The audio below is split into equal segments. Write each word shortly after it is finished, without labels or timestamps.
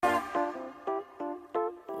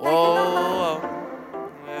Whoa,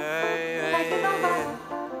 hey.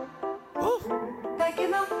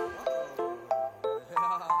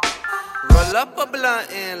 Roll up a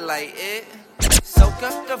blunt and light it. Soak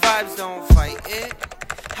up the vibes, don't fight it.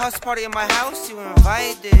 House party in my house, you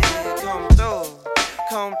invited. Come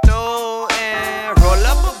through and roll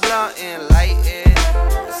up a blunt and light it.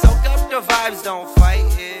 Soak up the vibes, don't fight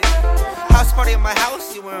it. House party in my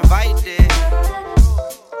house, you invited.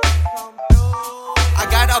 I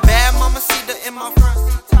got a bad mamacita in my front seat.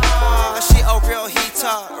 She a real heater,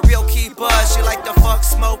 a real keeper. She like the fuck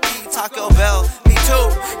smoky Taco Bell. Me too.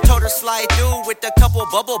 Told her slide through with a couple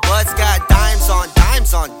bubble butts. Got dimes on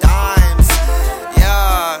dimes on dimes.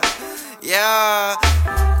 Yeah.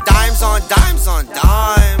 Dimes on dimes on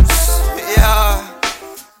dimes. Yeah.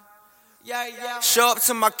 Show up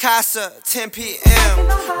to my casa, 10 p.m.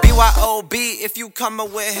 BYOB if you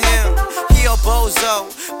coming with him. He a bozo,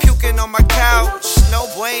 puking on my couch. No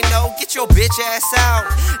bueno, get your bitch ass out.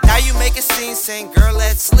 Now you make a scene saying, girl,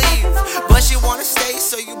 let's leave. But she wanna stay,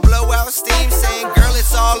 so you blow out steam saying, girl,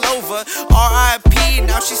 it's all over. R.I.P.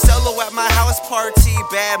 Now she solo at my house party.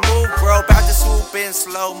 Bad move, bro, about to swoop in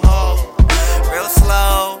slow-mo. Real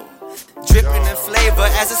slow. Dripping in flavor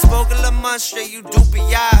as I spoke a little monster, you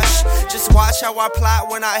dupiage. Just watch how I plot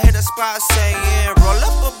when I hit a spot saying, roll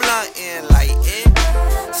up a blunt and light it.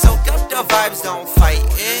 Soak up the vibes, don't fight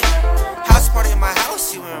it. House party in my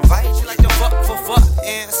house, you invite. You like the fuck for fuck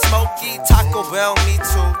and smoky Taco Bell, me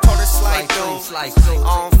too. Told her slide through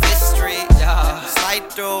on Fifth Street. Slide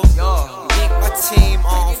through, meet my team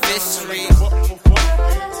on Fifth Street.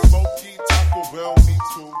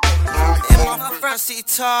 In my front seat,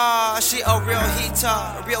 she a real heater,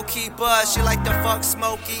 a real keeper. She like the fuck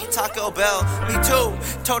smoky Taco Bell. Me too.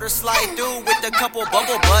 Told her slide through with a couple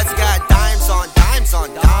bubble butts. Got dimes on dimes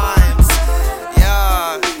on dimes.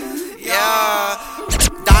 Yeah.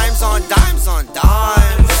 Dimes on dimes on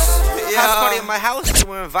dimes. House party in my house,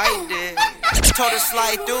 you invited. Told her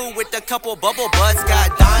slide through with a couple bubble butts.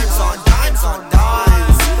 Got dimes on dimes on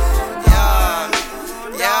dimes.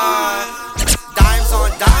 Yeah.